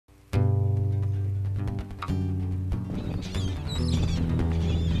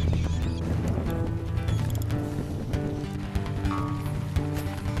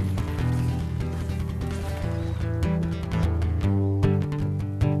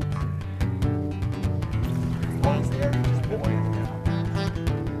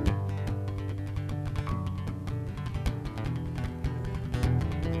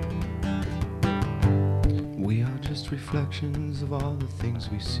reflections of all the things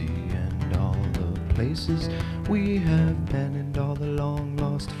we see, and all the places we have been, and all the long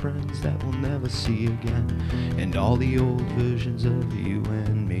lost friends that we'll never see again, and all the old versions of you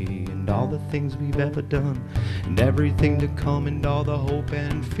and me, and all the things we've ever done, and everything to come, and all the hope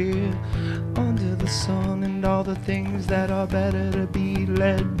and fear under the sun, and all the things that are better to be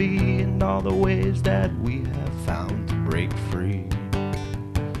let be, and all the ways that we have found to break free.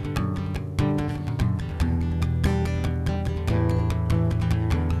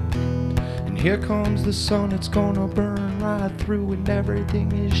 Here comes the sun, it's gonna burn right through, and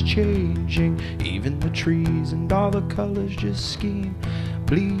everything is changing. Even the trees and all the colors just scheme,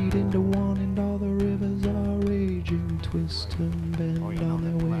 bleed into one, and all the rivers are raging, twist and bend on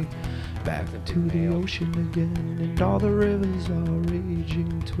their way back to the ocean again, and all the rivers are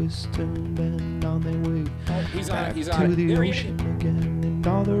raging, twist and bend on their way back to the ocean again, and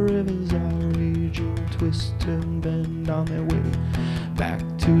all the rivers are raging, twist and bend on their way back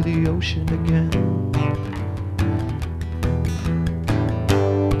to the ocean again.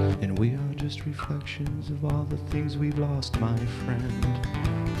 And we are just reflections of all the things we've lost, my friend,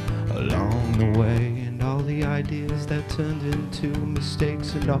 along the way, and all the ideas that turned into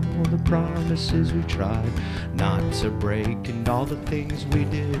mistakes, and all the promises we tried not to break, and all the things we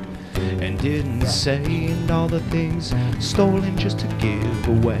did and didn't say, and all the things stolen just to give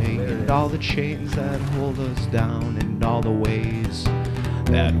away, and all the chains that hold us down, and all the ways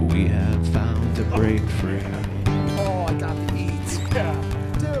that we have found to break free. Oh, I got the eats. Yeah.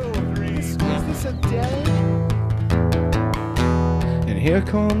 Dude, is this a day? And here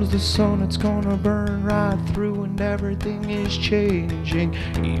comes the sun, it's gonna burn right through, and everything is changing.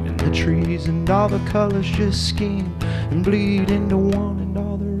 Even the trees and all the colors just scheme and bleed into one, and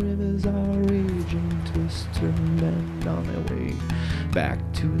all the rivers are raging, twist and bend on their way back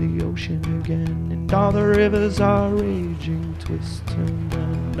to the ocean again, and all the rivers are raging, twist and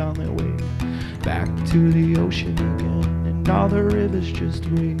bend on their way back to the ocean again, and all the rivers just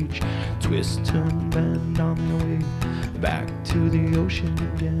rage, twist and bend on their way back to the ocean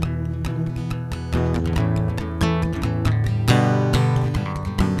again.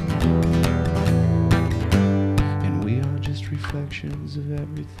 And we are just reflections of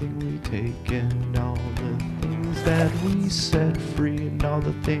everything we take, and all the things that we set free, and all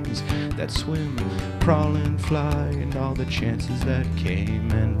the things that swim, crawl and fly, and all the chances that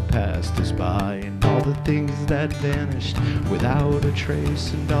came and passed us by, and all the things that vanished without a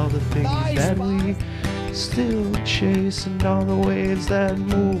trace, and all the things that we still chase, and all the ways that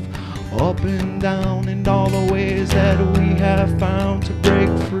move up and down, and all the ways that we have found to break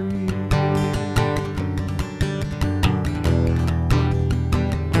free.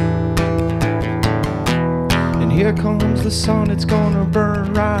 Here comes the sun, it's gonna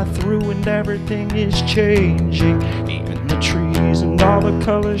burn right through, and everything is changing. Even the trees and all the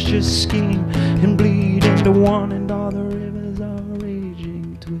colors just scheme and bleed into one, and all the rivers are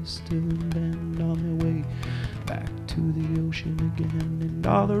raging, twist and bend on their way back to the ocean again, and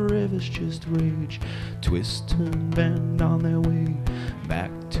all the rivers just rage, twist and bend on their way back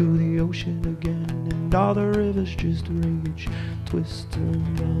to the ocean again, and all the rivers just rage, twist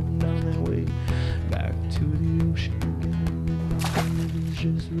and bend on their way back to the ocean again, and all the rivers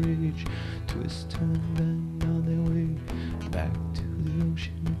just rage, twist and bend on their way back to the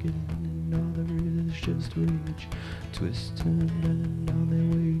ocean again, and all the rivers just rage, twist and bend on their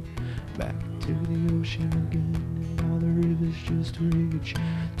way back to the ocean again, and all the rivers just rage,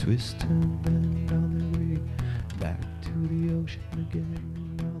 twist and bend on their way back to the ocean again,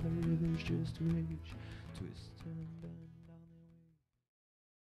 and all the rivers just rage, twist and bend.